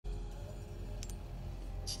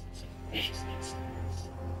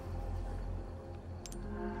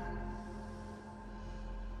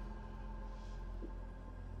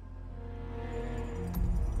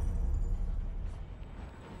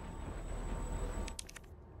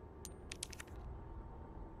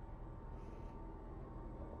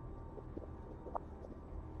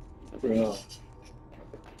Bro.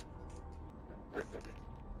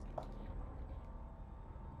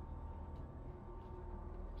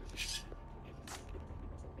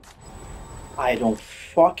 I don't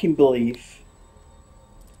fucking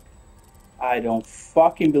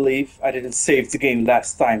believe I didn't save the game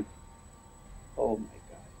last time. Oh my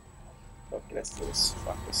god. Okay, let's do this.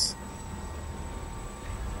 Fuck this.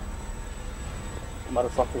 The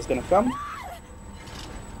motherfucker's gonna come.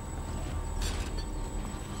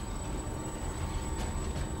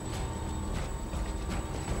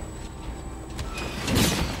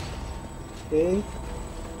 Okay.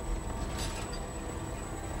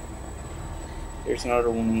 There's another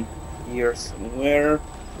one here somewhere.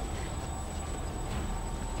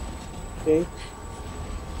 Okay.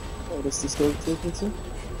 What does this door take me to?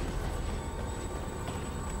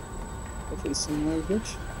 Hopefully somewhere good.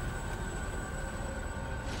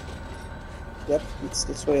 Yep, it's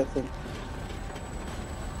this way I think.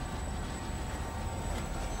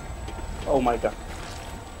 Oh my god.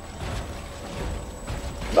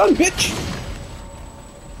 Run, bitch!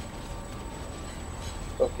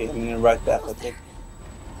 Okay, I'm gonna right back, I think.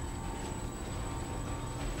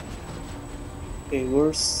 Okay,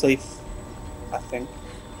 we're safe, I think.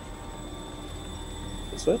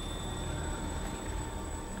 This way?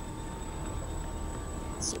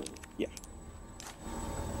 So, yeah.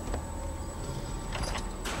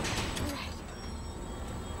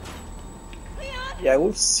 Yeah,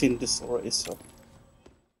 we've seen this already, so.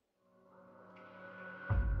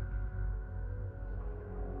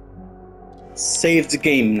 Save the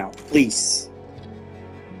game now, please.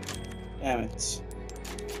 Damn it.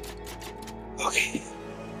 Okay.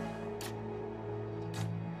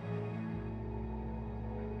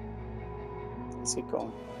 Let's get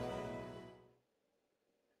going.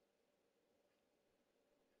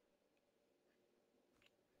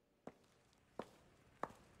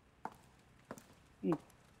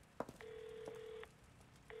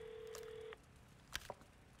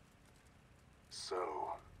 So,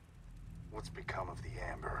 what's become of the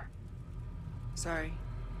Amber? Sorry,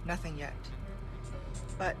 nothing yet.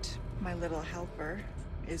 But my little helper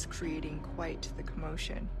is creating quite the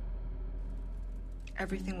commotion.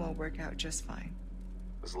 Everything will work out just fine.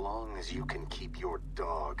 As long as you can keep your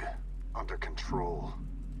dog under control.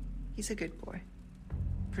 He's a good boy.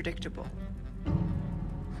 Predictable.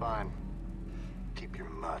 Fine. Keep your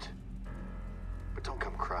mutt. But don't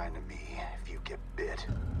come crying to me if you get bit.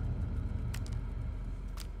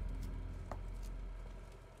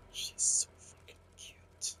 She's so fucking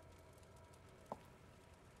cute.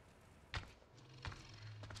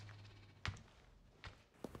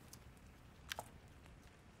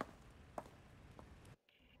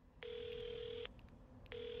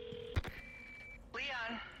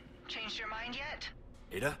 Leon, changed your mind yet?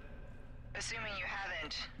 Ada? Assuming you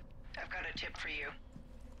haven't, I've got a tip for you.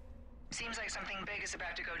 Seems like something big is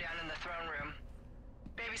about to go down in the throne room.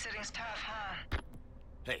 Babysitting's tough, huh?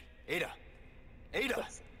 Hey, Ada! Ada!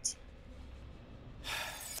 Perfect.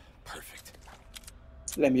 Perfect.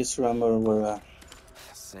 Let me just remember where.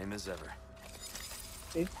 Same as ever.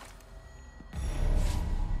 Okay.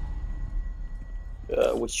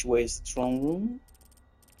 Which way is the throne room?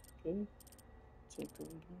 Okay.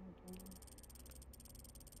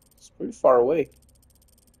 It's pretty far away.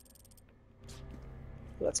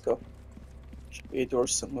 Let's go. Should be a door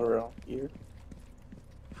somewhere around here.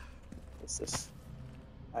 What's this?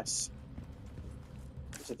 Nice.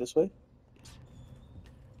 Is it this way?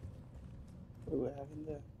 What do we have in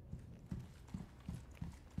there?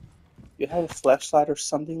 You have a flashlight or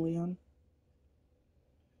something, Leon?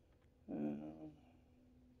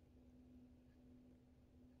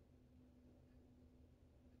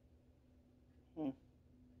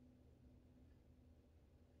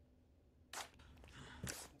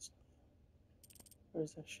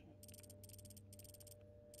 Where's that shit?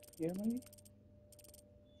 Here, maybe?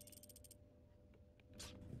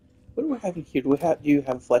 What do we have in here? Do you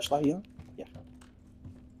have a flashlight, Leon? Yeah.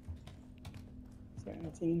 Is there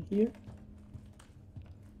anything in here?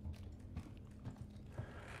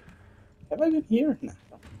 Have I been here? No.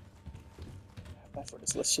 Not for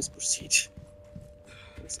this. Let's just proceed.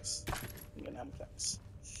 What is this? I'm gonna have attacks.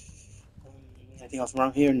 Anything else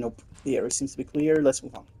around here? Nope. The area seems to be clear. Let's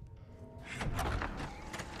move on.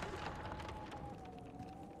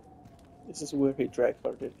 This is where he dragged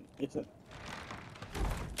her, isn't it?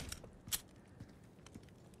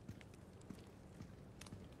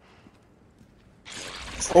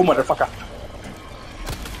 Oh, motherfucker.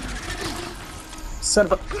 Son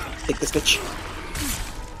of a... Take this bitch.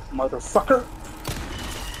 Motherfucker.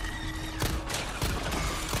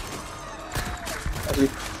 What do you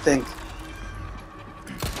think?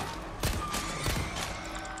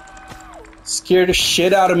 Scare the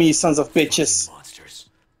shit out of me, sons of bitches. Monsters.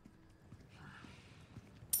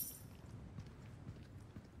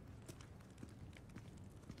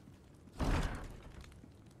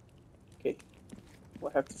 Okay.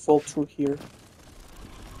 We'll have to fall through here.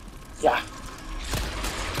 Yeah.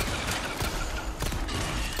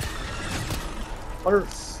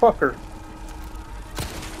 Motherfucker.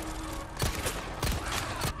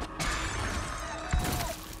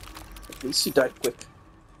 At least you died quick.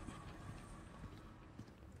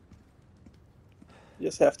 You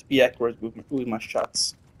just have to be accurate with my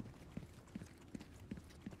shots.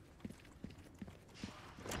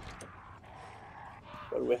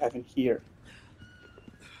 What do we have in here?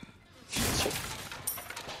 Let's check.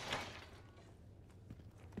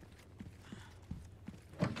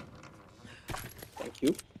 Thank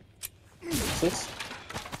you. What's this?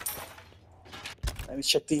 Let me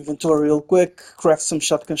check the inventory real quick. Craft some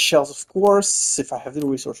shotgun shells, of course, if I have the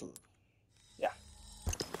resources. Yeah,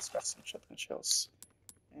 let's craft some shotgun shells.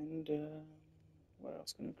 And what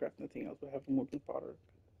else can we craft? Nothing else. We have more gunpowder.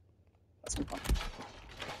 That's some fun.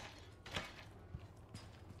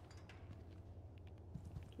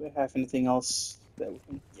 Do we have anything else that we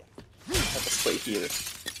can? Yeah, we have a spray here.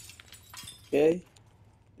 Okay,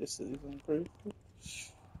 this is improved.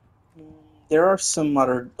 There are some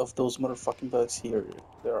other of those motherfucking bugs here.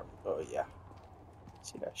 There are. Oh yeah.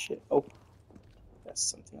 See that shit? Oh, that's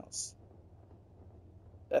something else.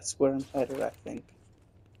 That's where I'm headed, I think.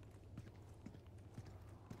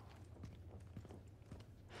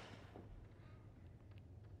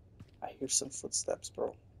 I hear some footsteps,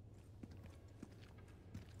 bro.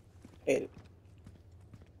 Hate it.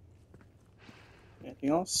 Anything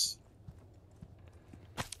else?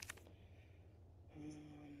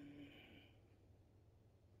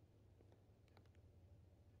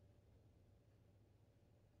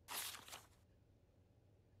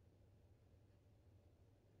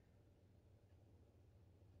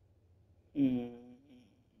 Hmm.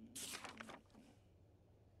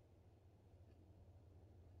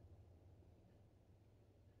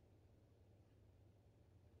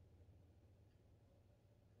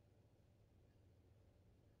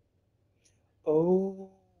 Oh.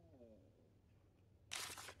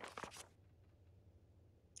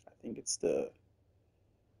 I think it's the...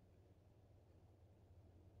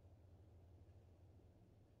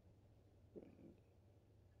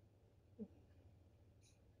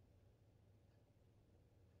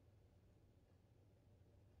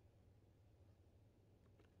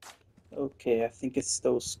 Okay, I think it's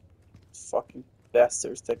those fucking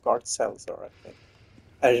bastards that guard Salazar, I think.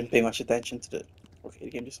 I didn't pay much attention to the... Okay,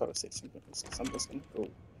 the game just ought to say something. Something's gonna go...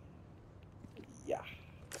 Yeah.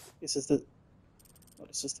 This is the... No,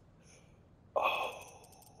 this is the... Oh...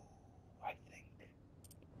 I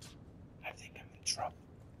think I'm in trouble.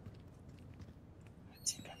 I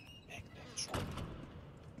think I'm in big, big trouble.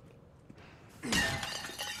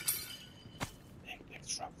 Big, big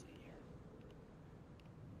trouble here.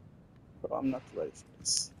 But I'm not ready for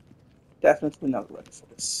this. Definitely not ready for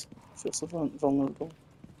this. I feel so vulnerable.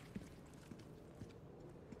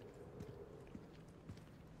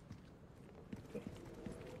 Okay.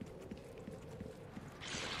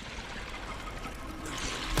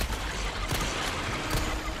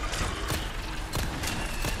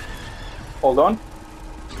 Hold on.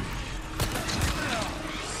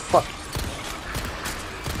 Fuck.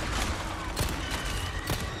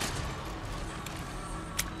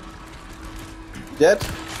 Dead?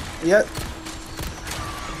 Yet?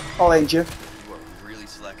 I'll end you. You are really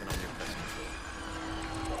slacking on your pest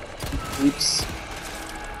control. Oops.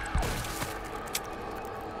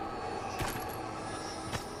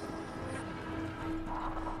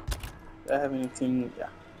 Do I have anything? Yeah.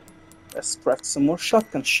 Let's craft some more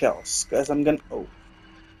shotgun shells, guys. I'm gonna... Oh.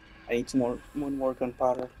 I need more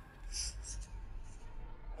gunpowder.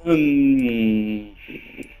 Could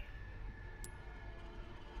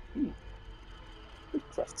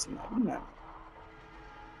craft some ammo.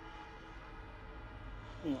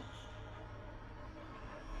 Yeah.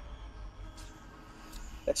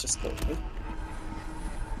 Let's just go, okay?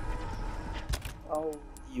 I'll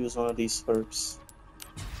use one of these herbs.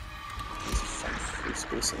 Free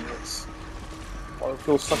space in this. All of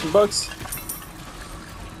those fucking bugs.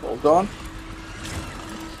 Hold on.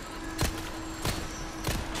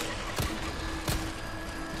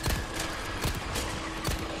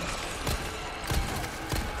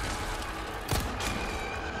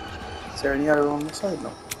 Is there any other on the side?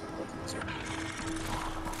 No.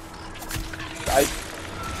 Die.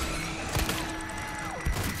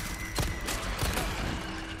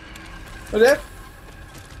 Look at that.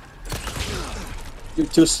 You're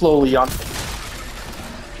too slow, Leon.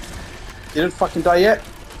 You didn't fucking die yet.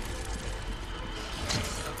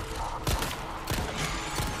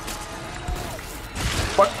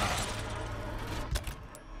 What?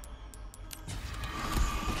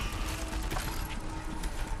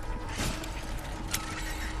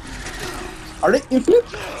 Are they infinite?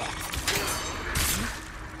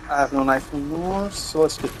 I have no knife anymore, so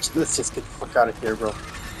let's just get the fuck out of here, bro.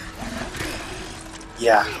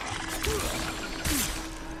 Yeah.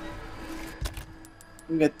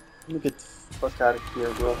 Let me get the fuck out of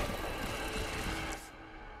here, bro.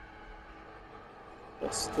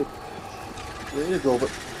 Let's take ready to go,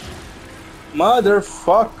 but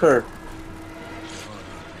motherfucker.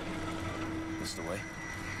 This the way?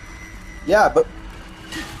 Yeah, but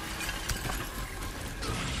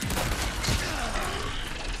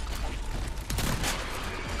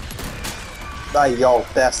die, y'all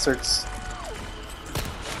bastards.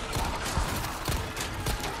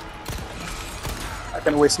 I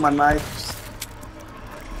can waste my knives.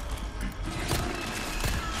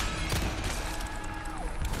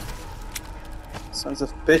 Sons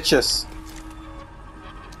of bitches.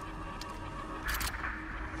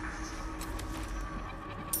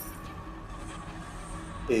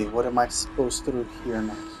 Okay, what am I supposed to do here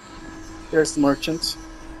now? Here's the merchant.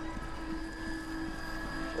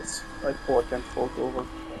 Let's right forward and fork over.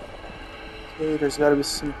 Okay, there's gotta be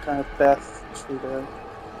some kind of path through there.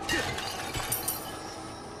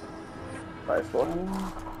 Right forward.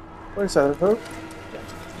 Where's that hook?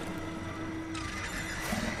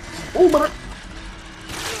 Oh, mother!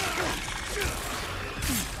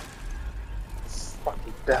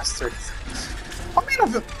 Fucking bastards. How many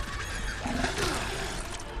of them?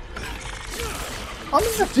 How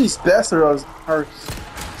many of these bastards are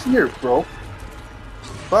here, bro?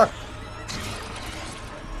 Fuck.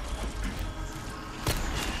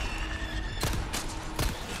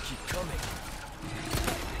 Keep coming.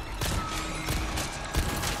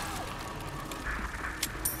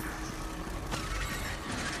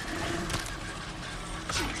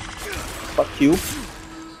 Fuck you.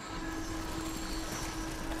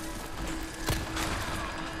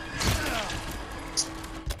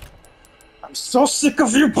 I'm so sick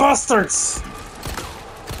of you bastards!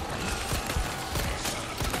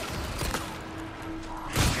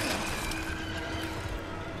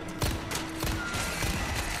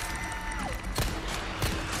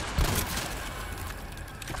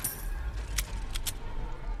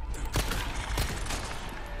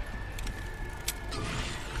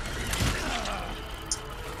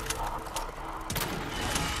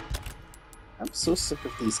 I'm so sick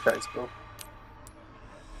of these guys, bro.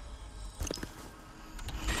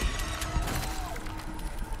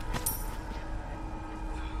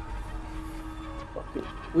 Okay,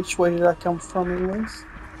 which way did I come from anyways?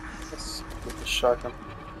 Let's get the shotgun.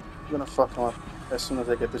 I'm gonna fuck him up as soon as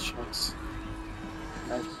I get the chance.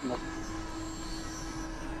 Knife him up.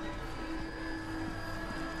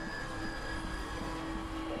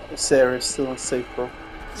 This area is still unsafe, bro.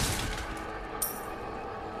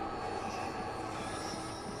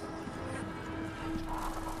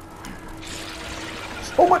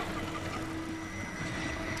 Oh my!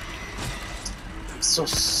 I'm so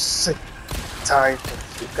sick, tired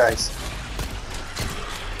of you guys.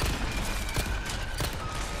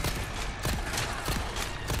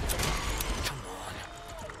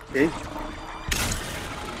 Okay.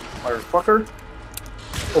 Motherfucker.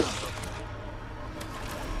 Oh.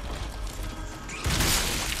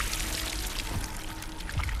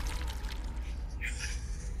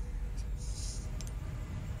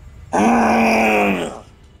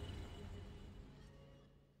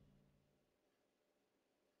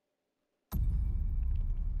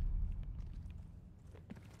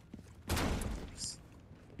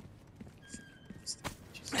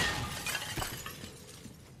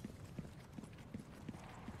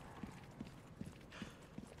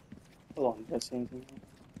 Hold on, you guys see anything?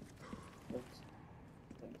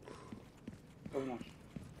 Hold on.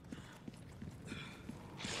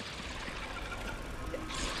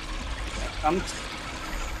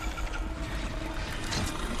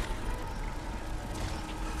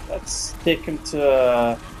 Let's take him to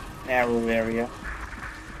a narrow area.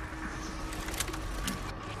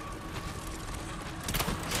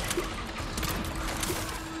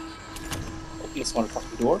 Open this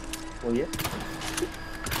motherfucking door. Oh yeah.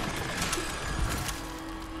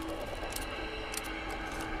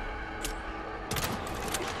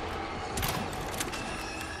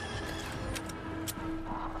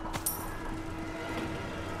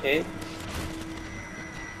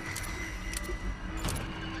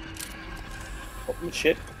 Good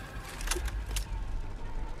shit.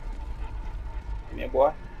 Give me a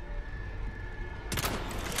boy.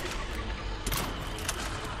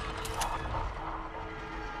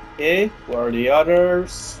 Okay, where are the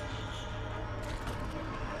others?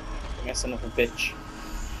 I guess another bitch.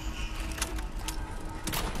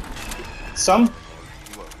 Some?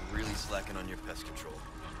 You are really slacking on your pest control.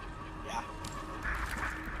 Yeah.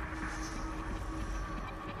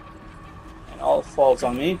 And all falls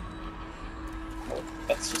on me. Oh,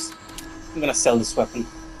 that's just... I'm gonna sell this weapon.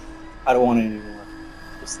 I don't want it anymore.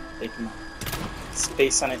 Just take my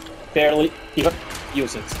space on it. Barely even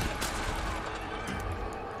use it.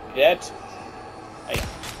 Dead. Oh, yeah.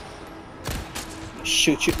 I'm gonna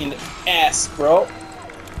shoot you in the ass, bro.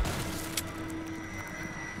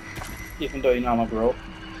 Even though you know I'm a bro.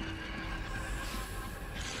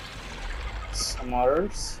 Some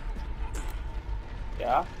others.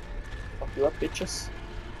 Yeah. Fuck you up, bitches.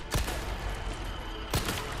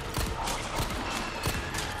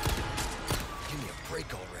 Give me a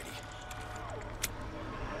break already.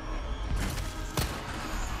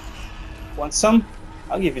 Want some?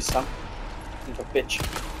 I'll give you some. Little bitch.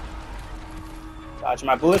 Dodge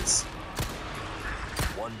my bullets.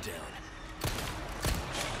 One down.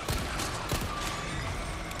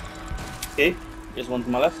 Okay, here's one to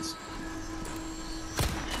my left.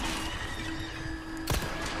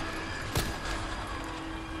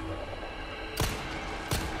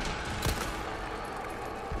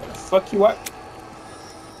 Fuck you up.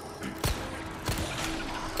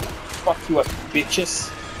 Fuck you up,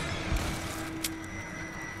 bitches.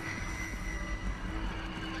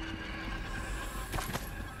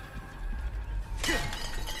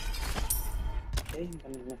 Okay,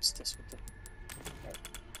 I'm gonna mix this with the...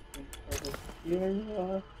 Over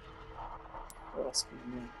here, what else can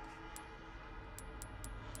we make?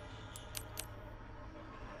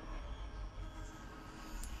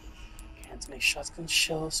 Can't make shotgun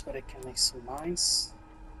shells, but I can make some mines.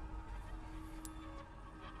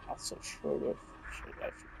 Not so sure of should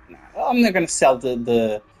I... Nah, I'm not gonna sell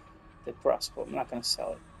the crossbow. I'm not gonna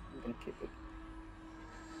sell it. I'm gonna keep it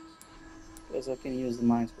because I can use the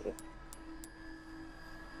mines with it.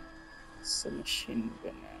 Submachine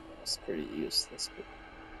gun was pretty useless, but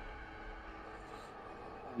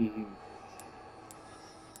I'm not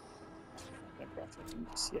gonna craft anything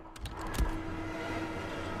just yet.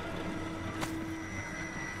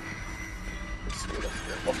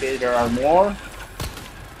 Okay, there are more.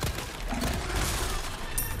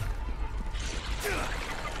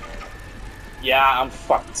 Yeah, I'm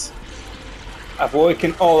fucked. I've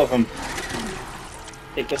awakened all of them.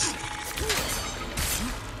 Take this.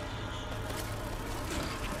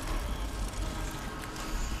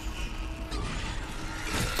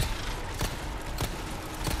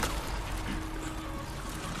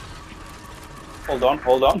 Hold on,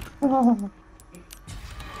 hold on.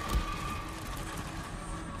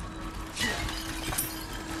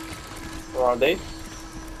 Where are they?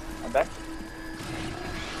 I'm back.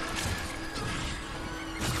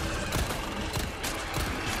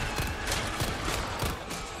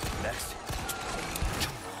 Next.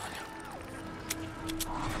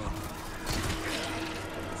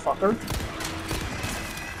 Fucker.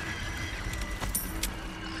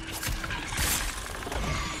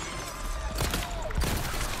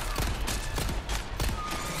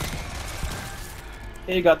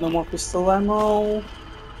 Okay, got no more pistol ammo.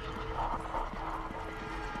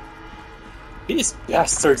 These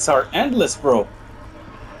bastards are endless, bro.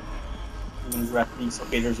 I'm gonna grab these.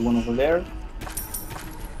 Okay, there's one over there.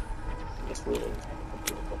 I guess we'll... They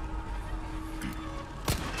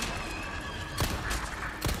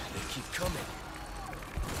keep coming.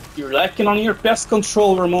 You're lacking on your pest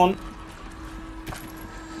control, Ramon.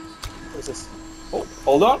 What is this? Oh,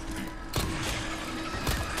 hold on.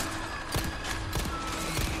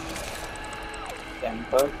 Damn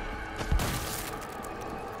bug.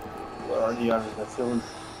 Where are the others? I feel them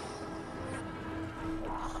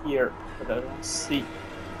here, but I don't see.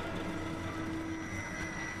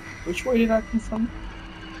 Which way did I come from?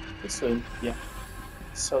 This way, yeah.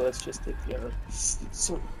 So let's just take the other. So,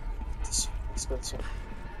 this way. Let's go this way.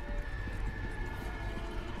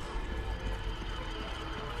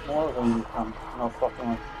 More of them will come. No fucking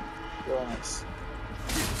way. Real nice.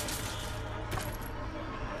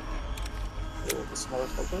 Deal with this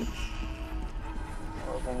motherfucker.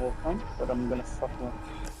 More of them will come, but I'm gonna fuck them up.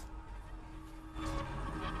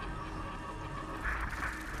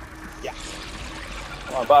 Yeah.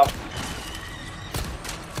 How about?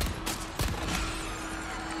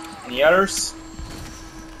 Any others?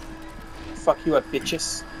 Fuck you up,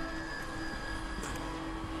 bitches.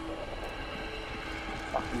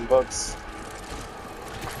 Fucking bugs.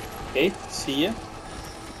 Okay, see ya.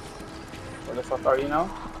 Where the fuck are you now?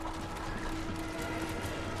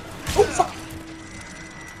 Oh fuck!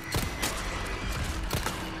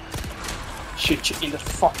 Shoot you in the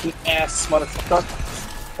fucking ass, motherfucker.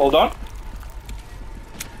 Hold on.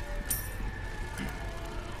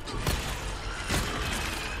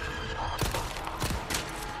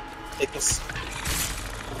 Take this.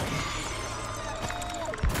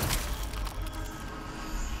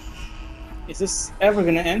 Is this ever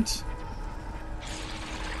gonna end?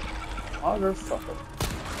 Motherfucker.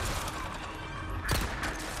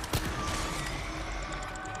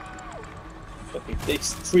 Okay, it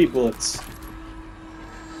takes 3 bullets.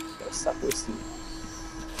 Gotta stop wasting.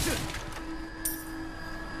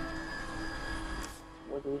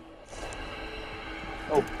 What do we have?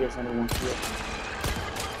 Oh, there's another one here.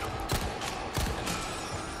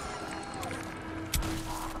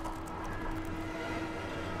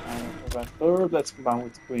 About third, let's combine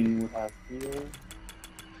with the green we have here. Okay.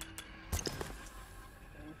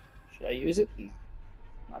 Should I use it? No,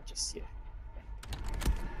 not just yet. Okay.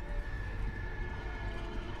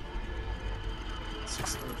 Let's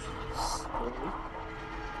just move slowly,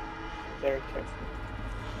 very carefully.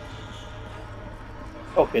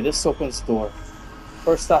 Okay, this opens the door.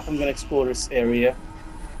 First off, I'm gonna explore this area.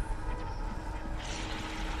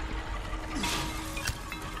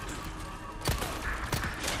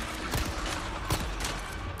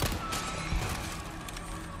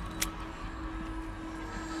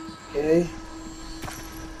 Okay.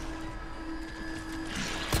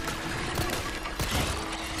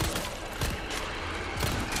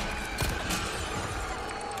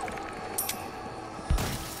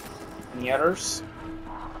 Any others?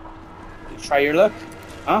 You try your luck?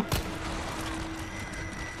 Huh?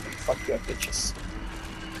 Fuck you up, bitches.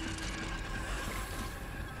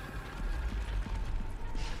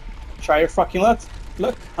 Try your fucking luck?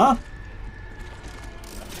 Look, huh?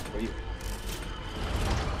 For you.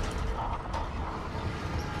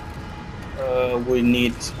 We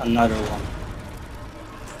need another one.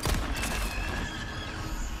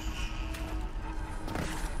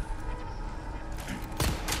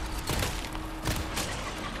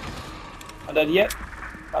 Not dead yet?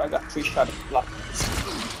 Thought I got 3 shots.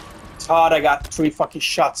 Thought I got 3 fucking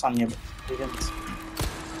shots on you, but didn't.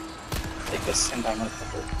 Take this and die,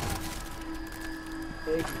 motherfucker.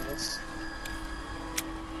 Take this.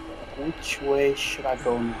 Which way should I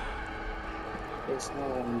go now? There's no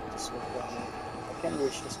one to switch down. I can't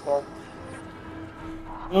reach this part.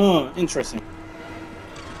 Oh, interesting.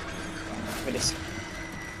 Give me this.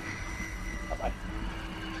 Bye bye.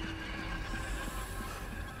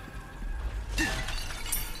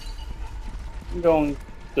 I'm going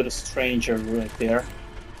to the stranger right there.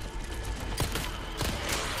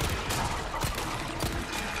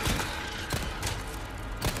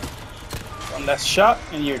 One last shot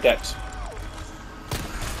and you're dead.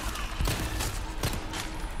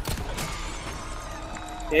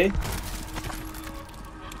 Okay.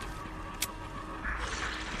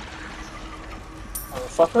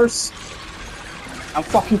 Motherfuckers. I'm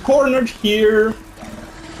fucking cornered here.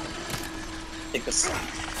 Take this.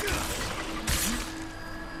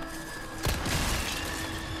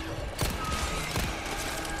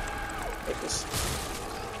 Take this.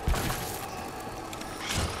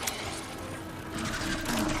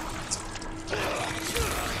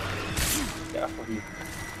 Get off of me.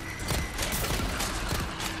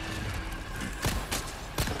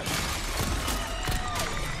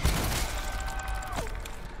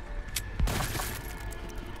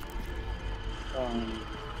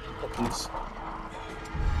 Open this.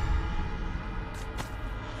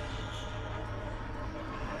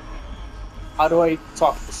 How do I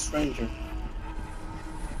talk to the stranger?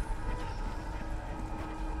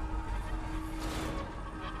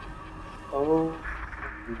 Oh.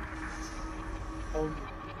 Oh.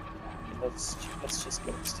 Let's just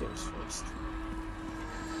go upstairs first.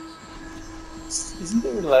 Isn't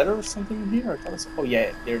there a letter or something in here? Tell us. Oh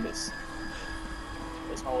yeah, there it is.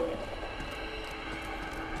 There's no way.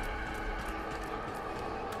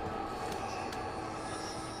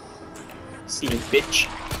 See you, bitch.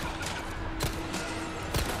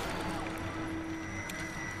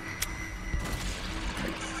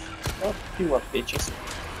 Oh, you up, bitches.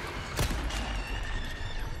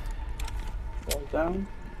 Fall down.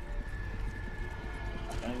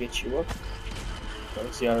 I'm gonna get you up.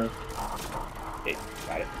 Where's the other? Okay,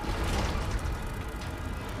 got it.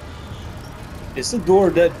 Is the door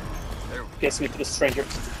that gets me to the stranger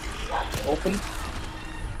open?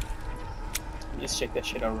 Let's check that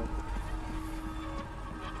shit out.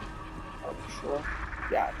 Are we sure?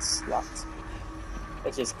 Yeah, it's locked.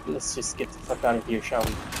 Let's just get the fuck out of here, shall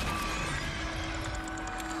we?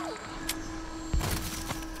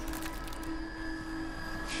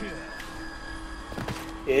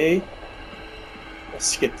 Okay.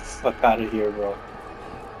 Let's get the fuck out of here, bro.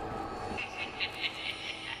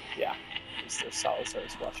 Yeah, Mr. Salazar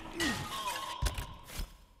is watching me.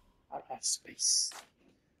 I don't have space.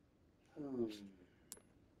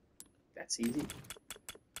 That's easy.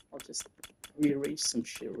 I'll just rearrange some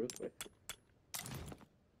shit real quick.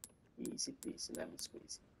 Easy peasy, lemon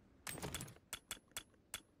squeezy.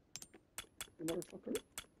 You motherfucker.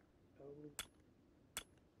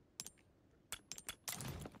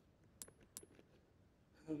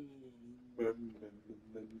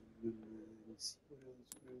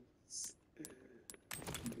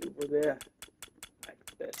 Over there, like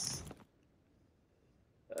this.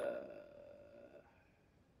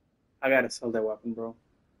 I gotta sell that weapon, bro.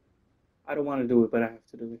 I don't want to do it, but I have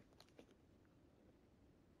to do it.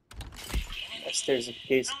 Yes, there's a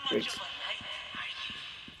case of grapes.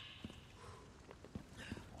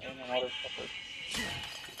 I'm a motherfucker.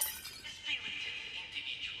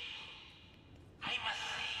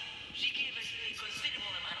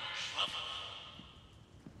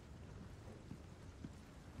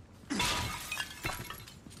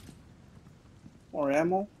 More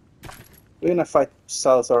ammo? We're gonna fight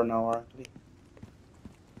Salazar now, aren't we?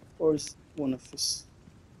 Or is one of his...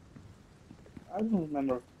 I don't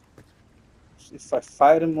remember if I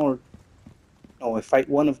fight him or... No, I fight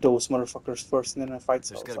one of those motherfuckers first and then I fight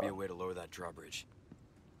Salazar. There's gotta be a way to lower that drawbridge.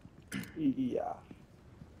 Yeah.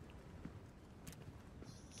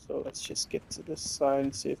 So let's just get to this side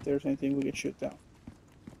and see if there's anything we can shoot down.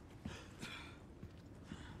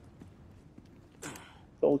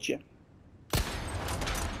 Told you.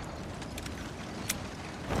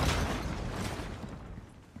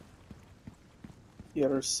 The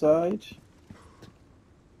other side.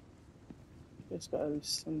 There's gotta be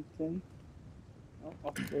something.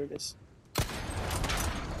 Oh, there it is.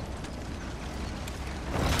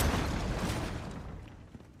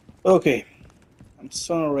 Okay. I'm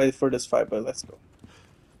so not ready for this fight, but let's go.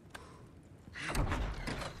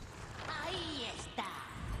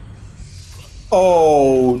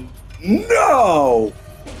 Oh no!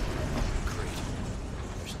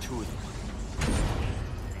 There's two of them.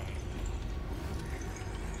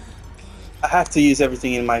 I have to use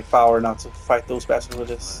everything in my power now to fight those bastards with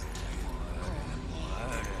this.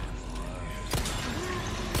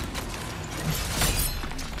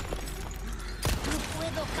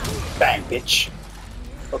 Bang, bitch.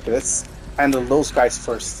 Okay, let's handle those guys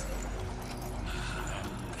first.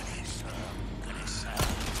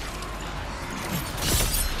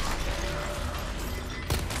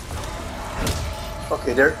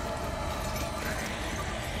 Okay, there.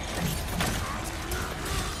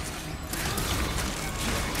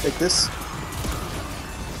 Take this.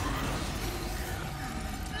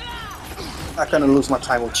 Not gonna lose my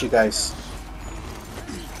time with you guys.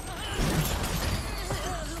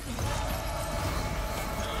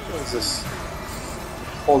 What is this?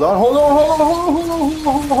 Hold on, hold on, hold on, hold on, hold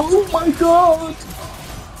on, hold on, oh my god!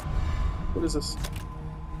 What is this?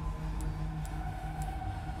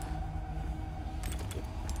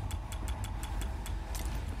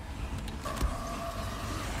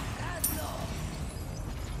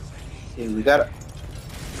 Okay, we got it.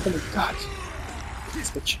 Oh my god.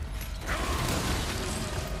 Switch.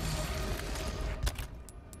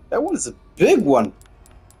 That one is a big one.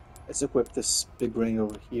 Let's equip this big ring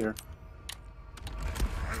over here.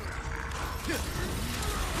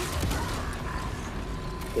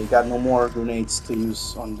 They got no more grenades to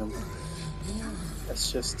use on them.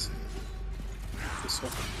 Let's just this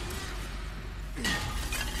one.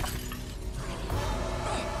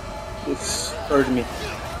 It's hurting me.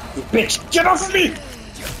 You bitch! Get off of me!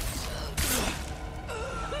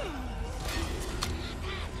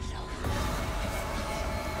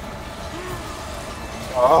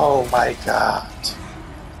 Oh my god.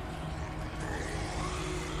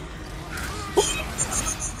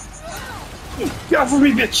 Get off of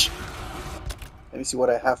me, bitch! Let me see what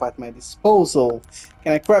I have at my disposal.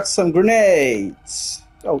 Can I craft some grenades?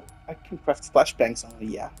 Oh, I can craft flashbangs only,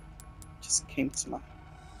 yeah. Just came to my...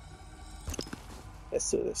 Let's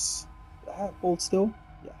do this. Do I have bolts still?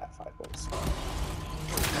 Yeah, I have 5 bolts.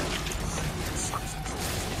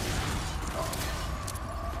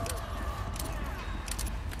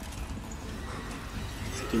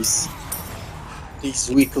 These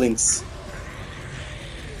weaklings.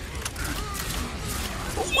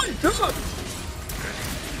 Oh my god!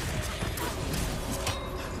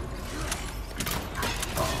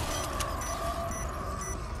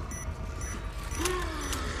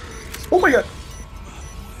 Oh my god!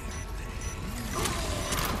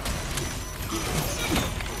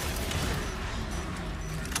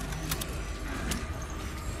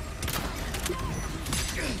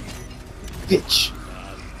 bitch!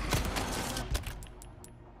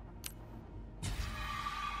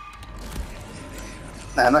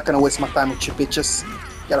 Nah, I'm not gonna waste my time with you bitches.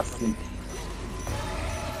 Get off of me.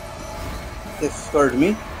 They've heard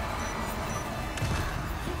me.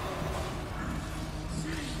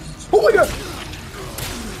 Oh my god!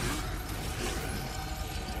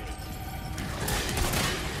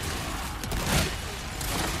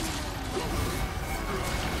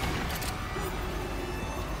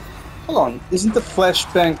 Hold on, isn't the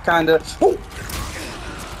flashbang kinda... Oh!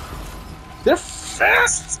 They're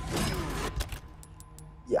fast!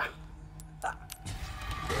 Yeah.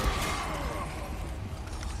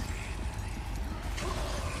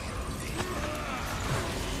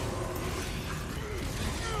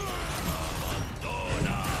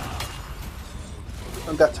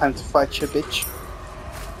 Don't got time to fight you, bitch.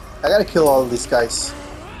 I gotta kill all of these guys.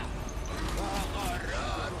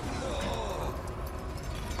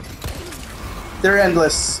 They're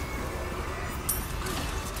endless.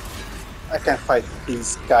 I can't fight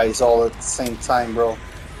these guys all at the same time, bro.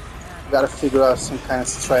 Gotta figure out some kind of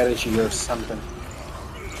strategy or something.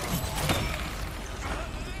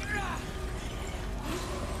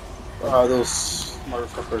 Where are those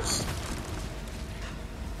motherfuckers?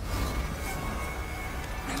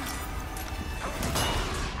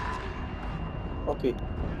 Okay.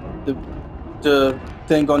 The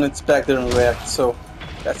thing on its back didn't react, so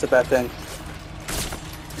that's a bad thing.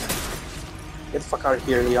 Get the fuck out of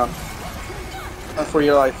here, Leon. Run for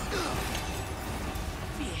your life.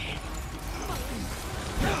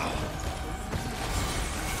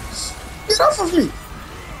 Get off of me!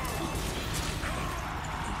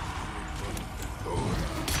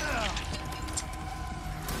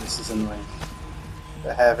 This is annoying. Do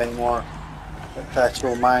I have any more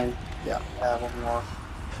attachable mine? Yeah, I have one more.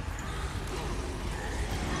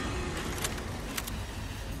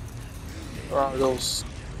 Where are those?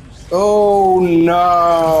 Oh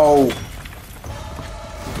no!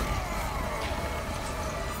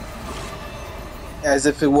 As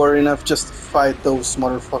if it were enough just to fight those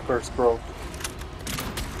motherfuckers, bro.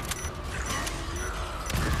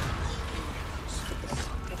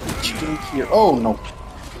 What you doing here? Oh no!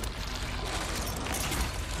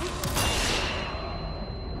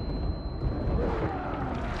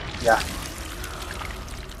 Yeah.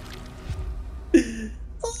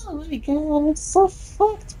 Oh my god, I'm so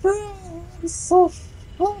fucked, bro! I'm so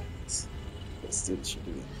fucked! Let's do what you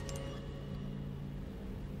do.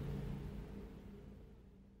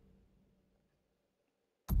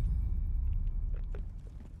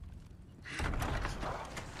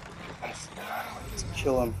 Let's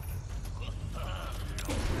kill him.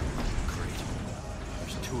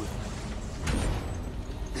 There's two of them.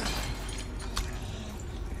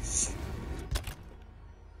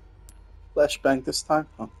 Flashbang this time?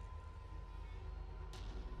 Huh.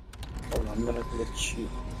 Hold on, I'm gonna let you.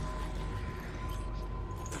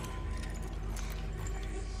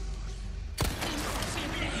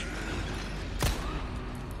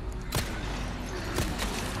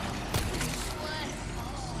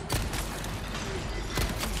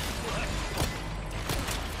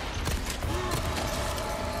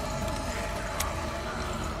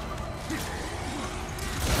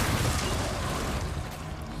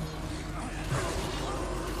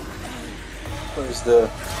 Where's the...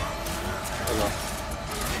 Hold on.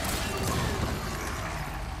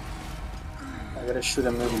 I gotta shoot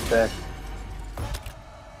him in the back.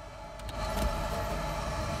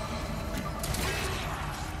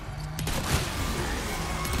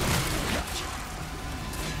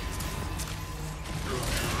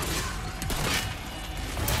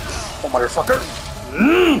 Oh, motherfucker!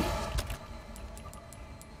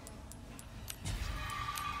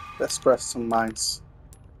 Let's craft some mines.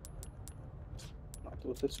 Not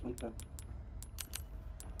with this one then.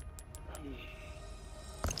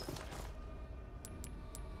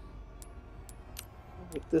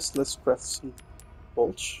 With this, let's craft some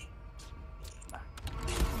bolts. Nah.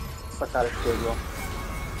 Fuck out of here, bro.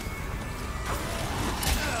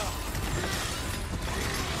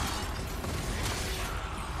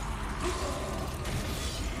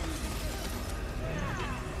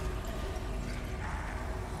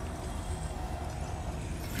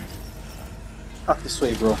 Not this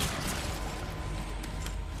way, bro.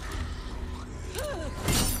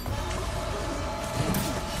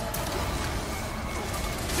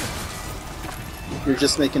 You're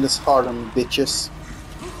just making this hard on me, bitches.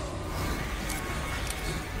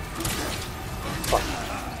 Fuck.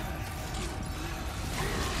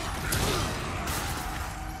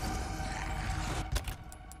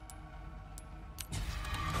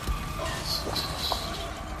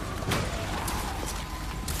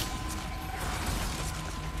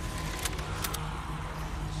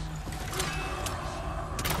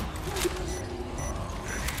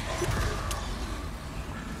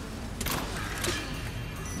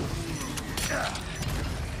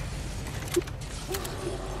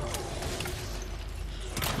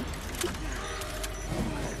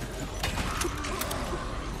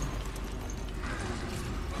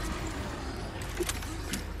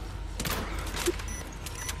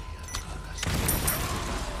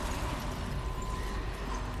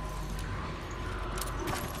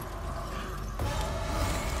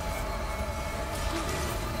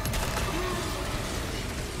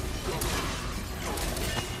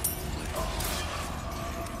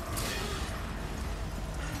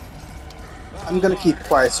 I'm gonna keep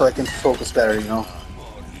quiet so I can focus better, you know.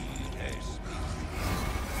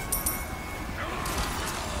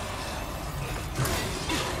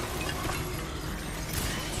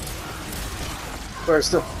 Where's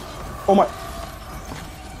the... Oh my...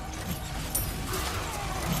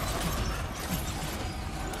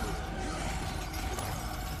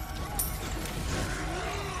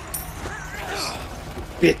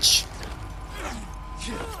 Bitch!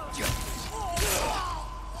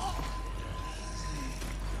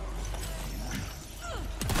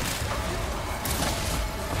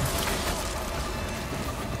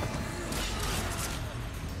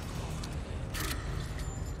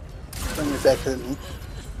 Turn your back to me.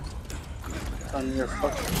 Turn your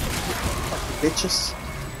fucking bitches.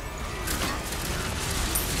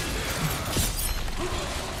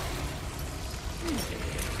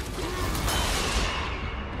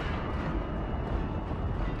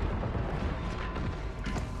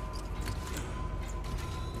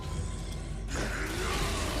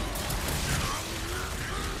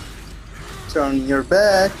 Turn your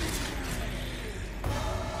back.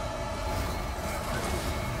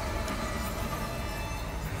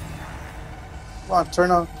 Come on,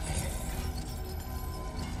 turn on.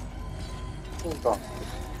 Hold on.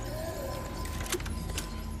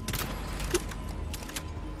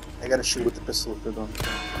 I gotta shoot with the pistol if they're done.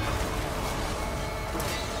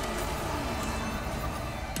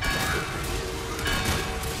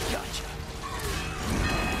 Gotcha.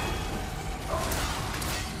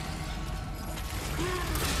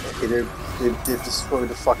 Okay, they've destroyed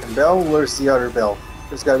the fucking bell. Where's the other bell?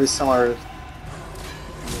 There's gotta be some other...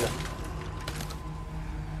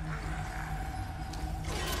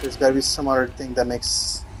 There's gotta be some other thing that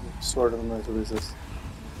makes sort of noise. What is this?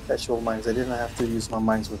 Actual mines. I didn't have to use my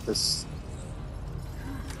mines with this.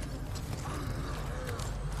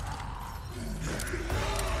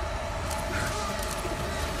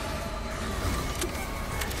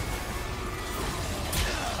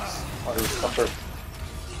 Motherfucker.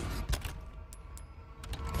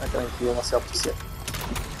 I can heal myself to sit.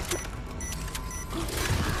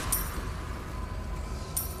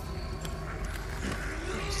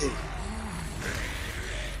 Okay.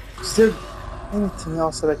 Is there anything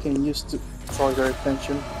else that I can use to draw your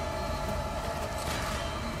attention?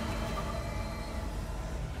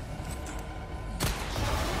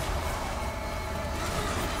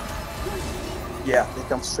 Yeah, they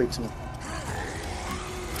come straight to me.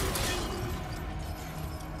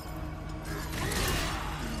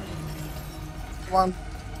 Come on.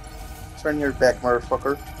 Turn your back,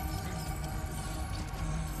 motherfucker.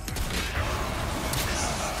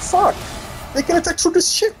 Fuck! They can attack through this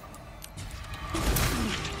shit!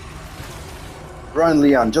 Run,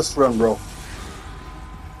 Leon. Just run, bro.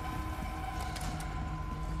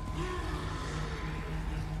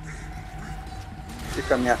 They're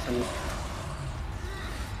coming after me.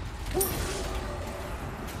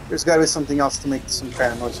 There's gotta be something else to make some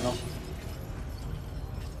kind of noise, you know?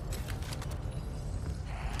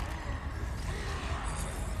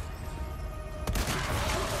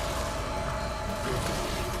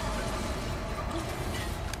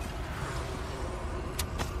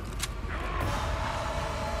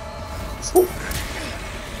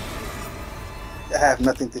 I have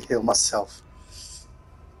nothing to heal myself.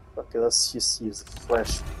 Okay, let's just use the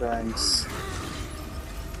flashbangs.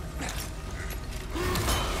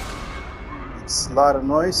 It's a lot of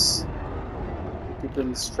noise. Keep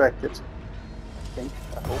them distracted. I think,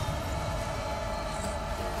 I hope.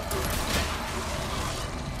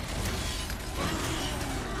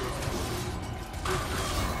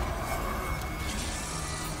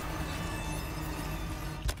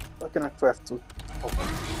 What can I craft to open?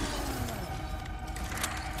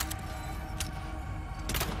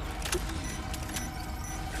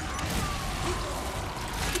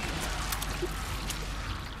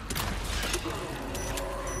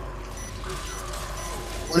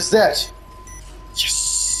 What is that?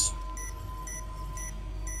 Yes!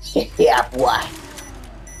 Yeah, boy!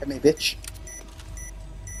 Come here, bitch.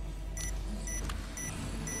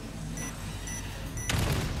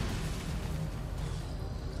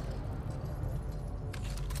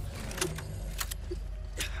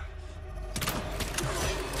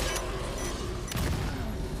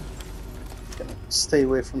 Stay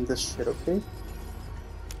away from this shit, okay?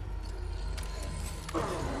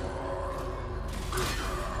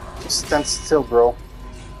 Just stand still, bro.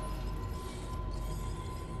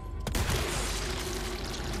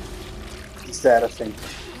 Is that a thing?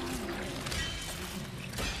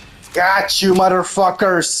 Got you,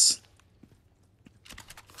 motherfuckers!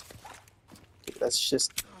 Okay, let's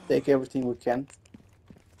just take everything we can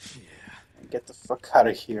and get the fuck out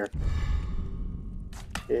of here.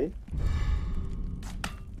 Okay.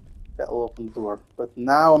 That'll open the door. But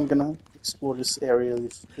now I'm gonna explore this area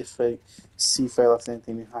if I see if I left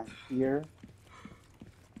anything behind here.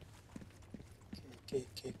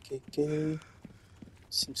 Okay.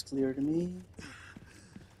 Seems clear to me.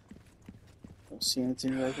 Don't see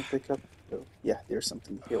anything that I can pick up. Oh, yeah, there's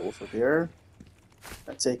something here over there.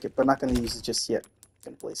 I'll take it, but not gonna use it just yet.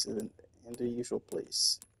 Gonna place it in the usual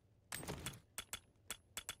place.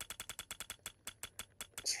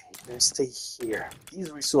 Okay, gonna stay here.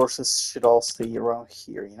 These resources should all stay around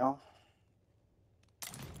here, you know?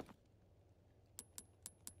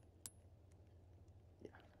 Yeah,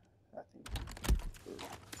 I think we're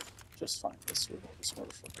just fine. Let's remove this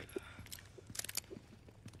motherfucker.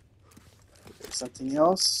 Okay, something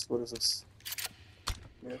else? What is this?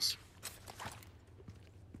 Yes.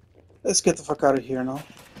 Let's get the fuck out of here now.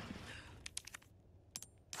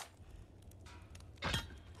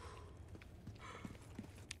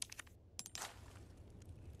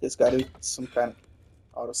 There's gotta be some kind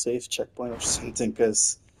of autosave checkpoint or something,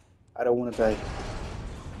 because I don't want to die.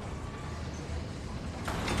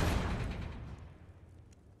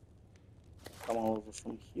 Come on over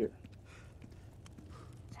from here.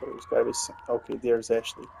 So there's gotta be some. Okay, there's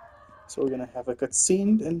Ashley. So we're gonna have a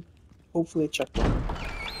cutscene and hopefully a checkpoint.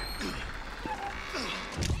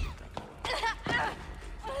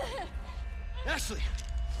 Ashley,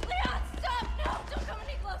 Leon, stop! No, don't come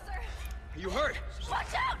any closer! are you hurt?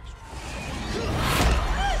 Watch out!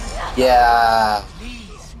 Yeah.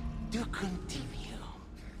 Please, do continue.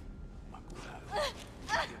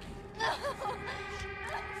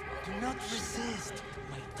 Do not resist,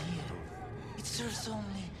 my dear. It serves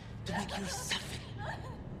only to make your suffering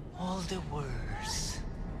all the worse.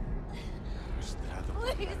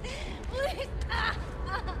 Please, please!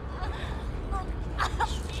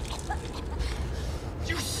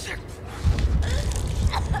 You sick!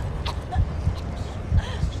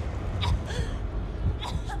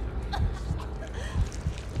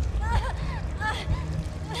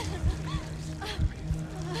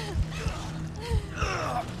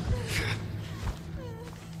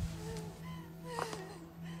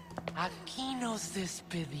 Aquí nos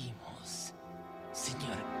despedimos,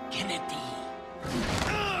 señor Kennedy.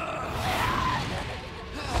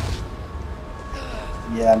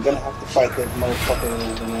 Yeah, I'm gonna have to fight that motherfucker.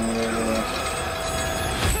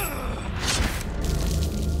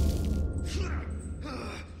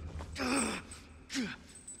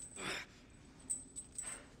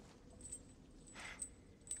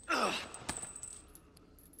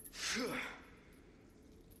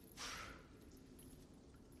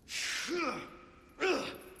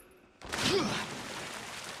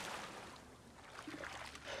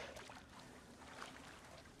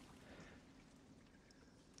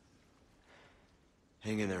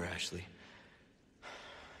 Hang in there, Ashley.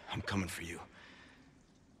 I'm coming for you.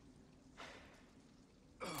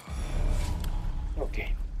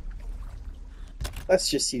 Okay. Let's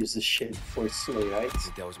just use this shit for its silly, right? I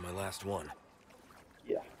think that was my last one.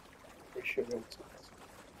 Yeah. Pretty sure that was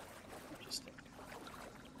interesting.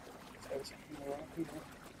 So it's around here.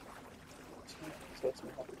 So it's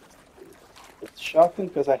not. It's shocking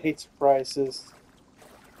because I hate surprises.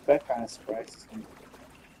 That kind of surprises me.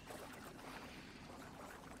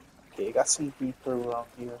 Okay, got some Reaper around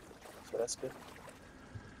here, so that's good.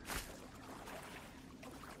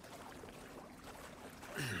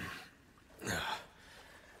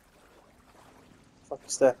 Fuck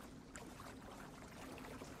is that?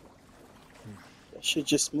 That shit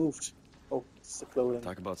just moved. Oh, it's the clothing.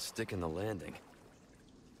 Talk about sticking the landing.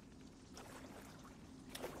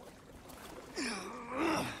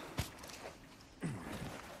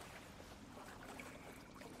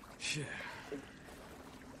 Shit.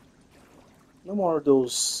 No more of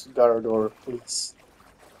those Garador, please.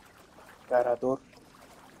 Garador.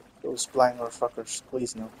 Those blind motherfuckers,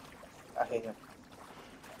 please no. I hate them.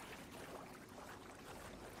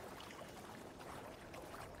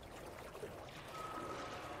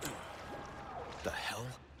 The hell?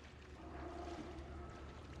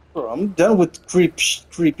 Bro, I'm done with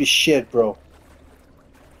creepy shit, bro.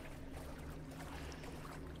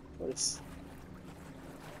 What is...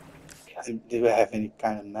 Do I have any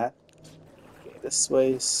kind of map? Okay, this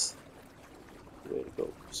way is the way to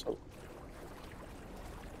go. So,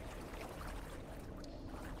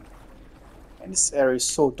 and this area is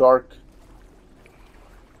so dark.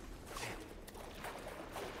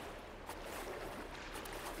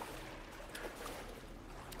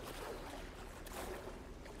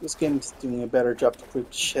 This game is doing a better job to creep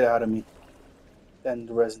the shit out of me than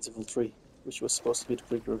the Resident Evil 3, which was supposed to be the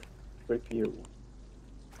creepier one.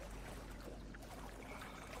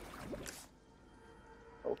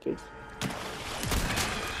 Okay.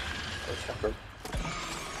 Oh, fucker.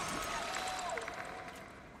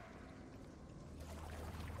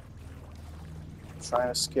 Trying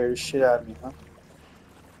to scare the shit out of me, huh?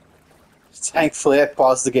 Thankfully, I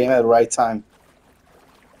paused the game at the right time.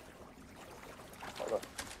 Hold up.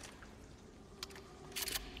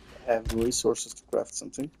 I have the resources to craft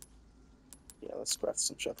something. Yeah, let's craft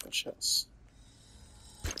some shotgun shells.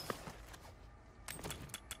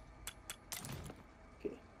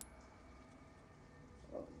 Okay.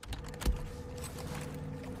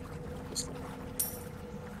 Just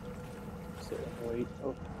wait.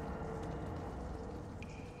 Oh.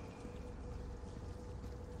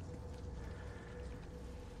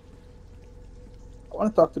 I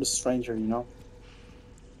want to talk to the stranger, you know.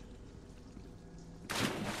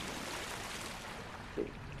 Okay.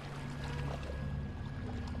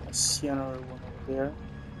 I see another one over there.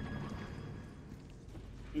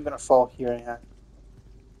 I'm gonna fall here, yeah.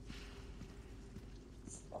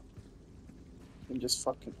 Fuck. I'm just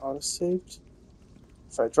fucking auto-saved.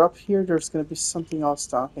 If I drop here, there's gonna be something else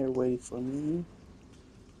down here waiting for me.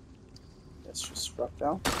 Let's just drop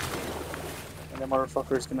down. And the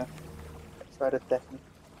motherfucker is gonna try to attack me.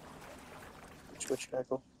 Which way should I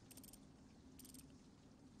go?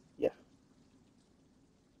 Yeah.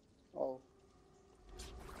 Oh.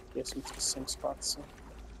 Guess we to the same spot, so.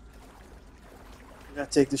 I'm gonna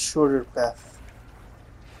take the shorter path.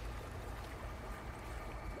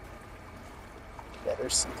 Yeah,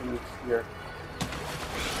 there's something here.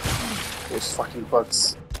 Those fucking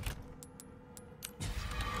bugs.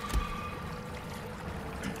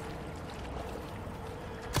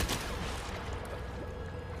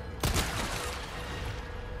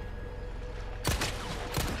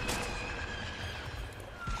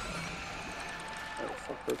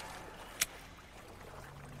 Motherfucker.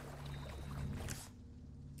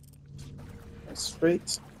 That's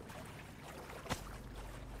straight.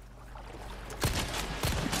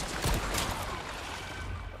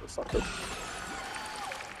 Motherfucker.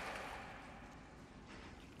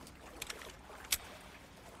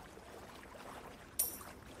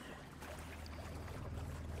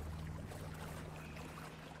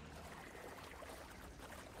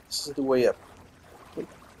 This is the way up. Wait,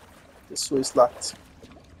 this way is locked.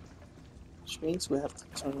 Which means we have to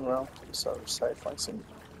turn around to this other side, find some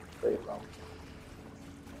way around.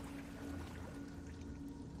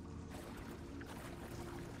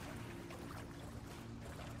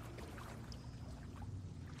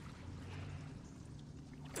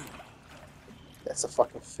 That's a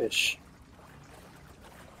fucking fish.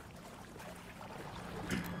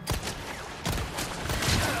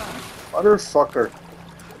 Motherfucker.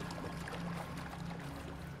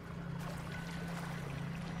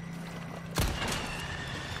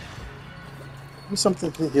 Give me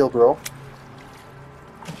something to heal, bro.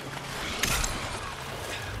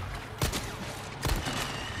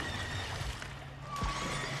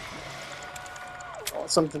 I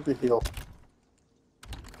want something to heal.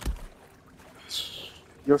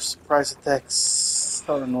 Your surprise attacks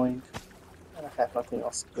are annoying. And I have nothing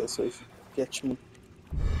else to kill, so if you catch me,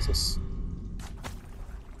 just...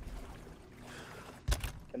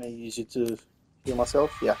 Can I use you to heal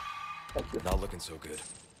myself? Yeah. Thank you. Not looking so good.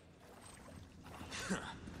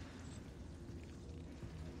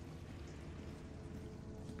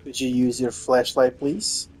 Could you use your flashlight,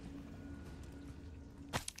 please?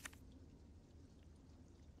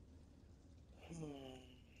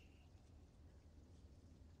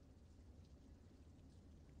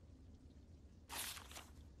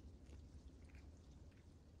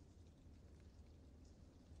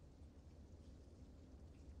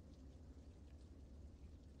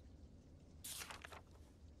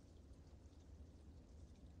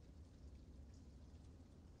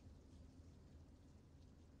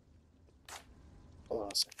 Hold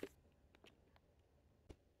on a second.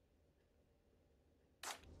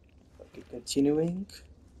 Okay, continuing.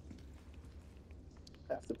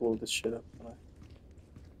 I have to blow this shit up.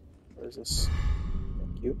 Where is this?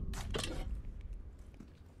 Thank you.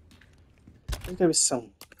 I think there is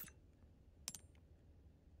some.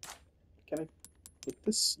 Can I put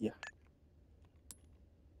this? Yeah.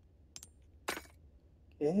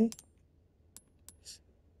 Okay.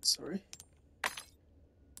 Sorry.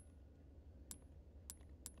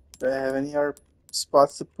 Do I have any other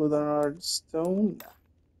spots to put on our stone? Nah.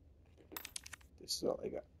 This is all I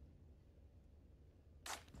got.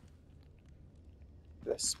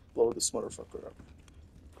 Let's blow this motherfucker up.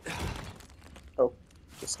 Oh,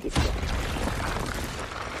 just keep going.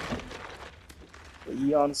 The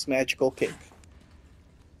Eon's magical cake.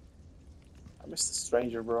 I missed the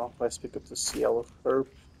stranger, bro. Let's pick up this yellow herb.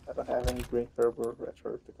 I don't have any green herb or red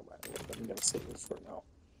herb to combine with. I'm gonna save it for now.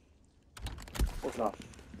 Moving on.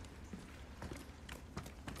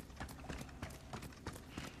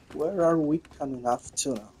 Where are we coming off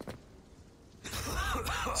to now?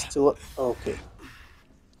 Still okay.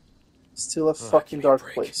 Still a fucking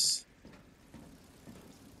dark place.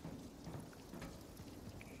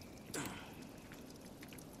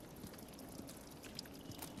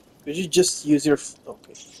 Could you just use your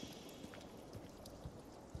okay.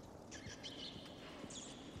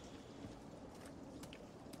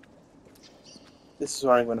 This is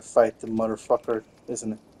where I'm gonna fight the motherfucker,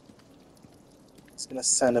 isn't it? It's gonna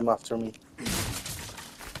send him after me.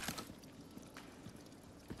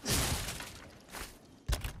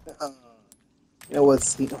 You know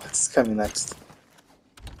what's coming next?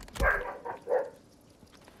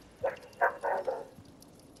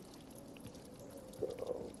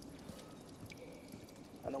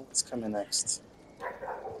 I know what's coming next.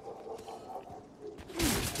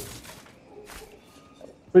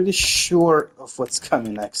 Pretty sure of what's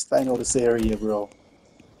coming next. I know this area, bro.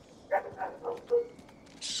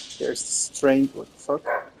 There's the strange. What the fuck?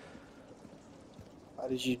 How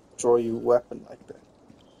did you draw your weapon like that?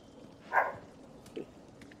 Okay.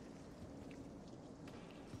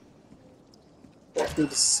 I think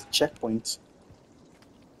this is a checkpoint.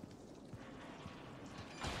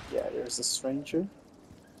 Yeah, there's a stranger.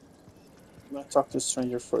 I'm gonna talk to the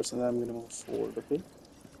stranger first, and then I'm gonna move forward. Okay.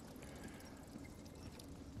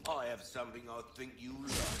 I have something I think you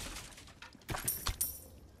like.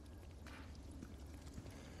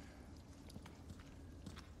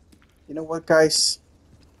 You know what, guys?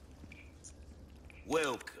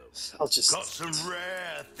 Welcome. I'll just... Got some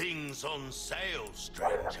rare things on sale,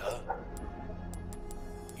 stranger.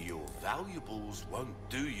 Your valuables won't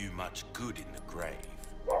do you much good in the grave.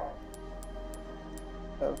 I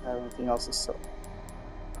don't have anything else to sell.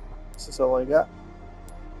 This is all I got.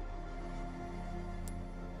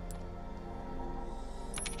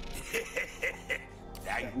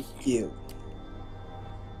 Thank you.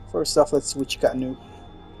 First off, let's see what you got new.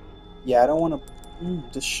 Yeah, I don't want to...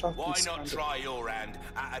 this shotgun. Why not try your hand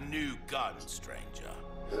at a new gun, stranger?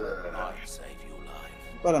 Might save your life.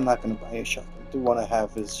 But I'm not going to buy a shotgun. The one I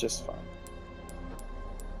have is just fine.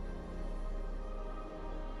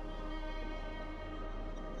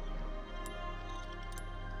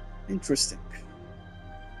 Interesting.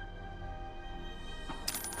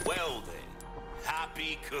 Well then,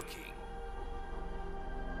 happy cooking.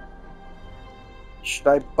 Should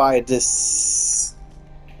I buy this?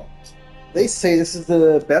 They say this is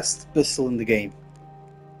the best pistol in the game.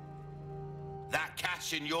 That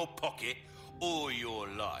cash in your pocket or your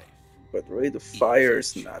life. But the rate of fire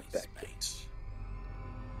is not that good.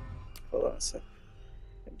 Hold on a sec.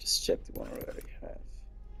 Let me just check the one I already have.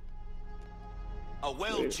 A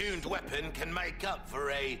well-tuned weapon can make up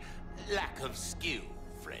for a lack of skill,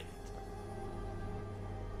 friend.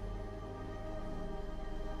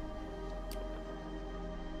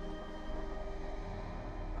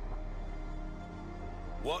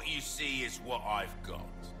 What you see is what I've got.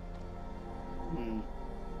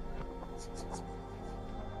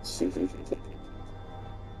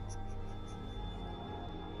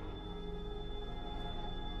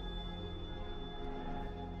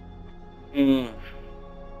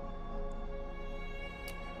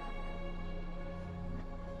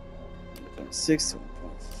 Become 60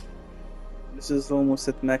 points. This is almost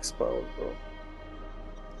at max power, bro.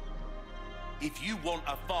 If you want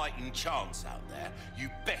a fighting chance out there, you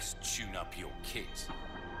best tune up your kit.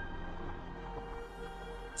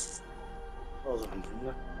 Hold on, I'm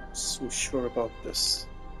not so sure about this.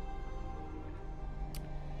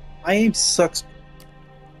 My aim sucks.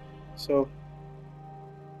 So...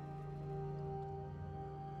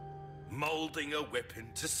 Molding a weapon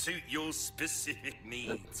to suit your specific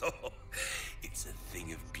needs. Oh, it's a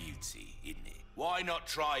thing of beauty, isn't it? Why not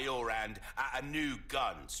try your hand at a new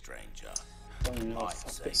gun, stranger? Might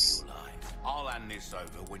save your life. I'll hand this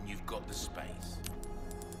over when you've got the space.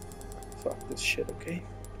 Fuck this shit, okay?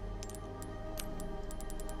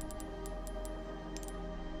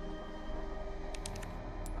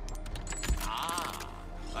 Ah,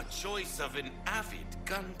 a choice of an avid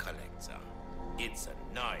gun collector. It's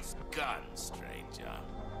a nice gun, stranger.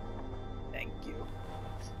 Thank you.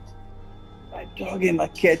 My dog and my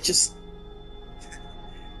cat just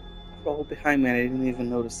crawled behind me and I didn't even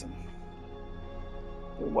notice them.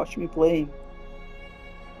 They were watching me play.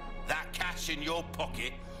 That cash in your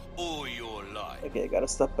pocket or your life. Okay, I gotta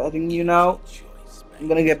stop betting you now. Choice, I'm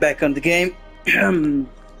gonna get back on the game.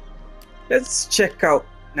 Let's check out.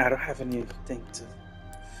 No, I don't have anything to.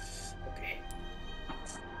 Okay.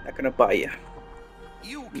 Not gonna buy you.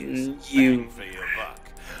 You'll get some You. bang for your buck.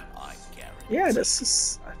 I guarantee. Yeah, this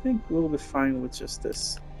is. I think we'll be fine with just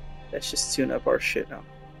this. Let's just tune up our shit now.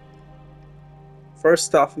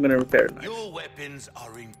 First off, I'm gonna repair the knife. Your weapons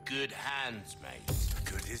are in good hands, mate.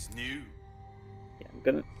 Good as new. Yeah, I'm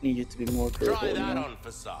gonna need you to be more durable. Try that you know? on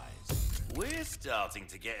for size. We're starting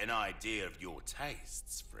to get an idea of your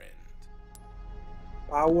tastes, friend.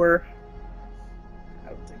 Power. I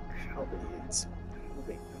don't think. How big it's.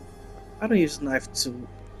 I don't use knife to.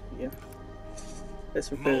 Yeah.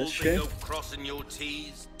 Let's repair this Molding shit. up, crossing your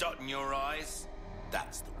T's, dotting your I's.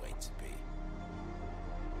 That's the way to be.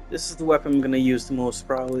 This is the weapon I'm gonna use the most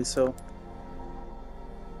probably. So.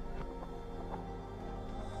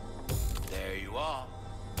 There you are,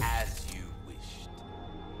 as you wished.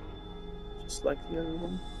 Just like the other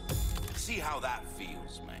one. See how that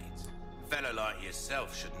feels, mate. A fellow like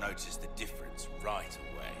yourself should notice the difference right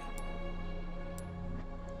away.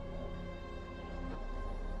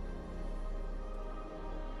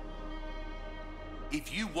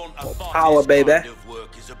 If you want a fight, power, this baby. kind of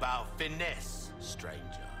work is about finesse, stranger.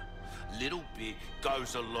 Little bit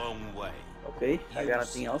goes a long way. Okay, I got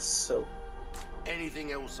nothing else. So.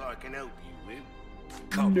 Anything else I can help you with?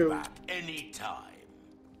 Come No. back anytime.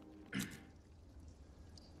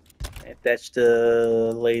 Attach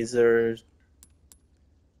the laser.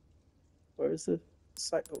 Where is the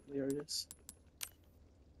site? Oh, there it is.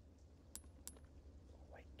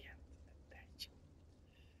 Oh, I can't attach it.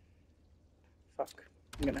 Fuck.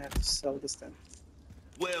 I'm gonna have to sell this then.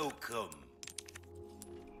 Welcome.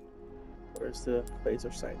 Where's the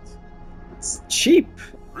laser sight? It's cheap.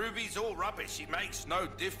 Ruby's all rubbish. It makes no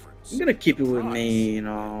difference. I'm gonna keep it with Price. me, you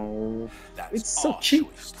know. That's It's so our cheap.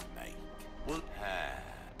 choice to make. Well,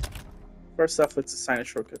 First off, let's assign a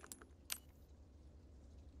shortcut.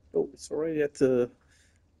 Oh, it's already at the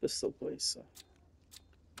pistol place. So.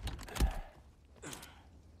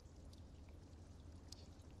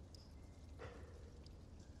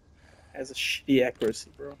 Has a shitty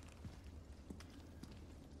accuracy, bro.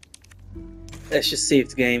 Let's just save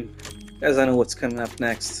the game, as I know what's coming up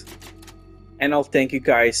next. And I'll thank you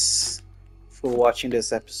guys for watching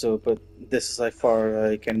this episode, but this is how far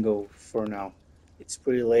I can go for now. It's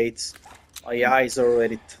pretty late. My eyes are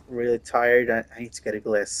already really tired. I need to get a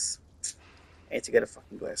glass. I need to get a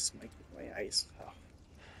fucking glass. My eyes. Oh.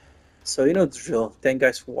 So you know the drill. Thank you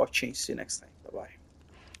guys for watching. See you next time.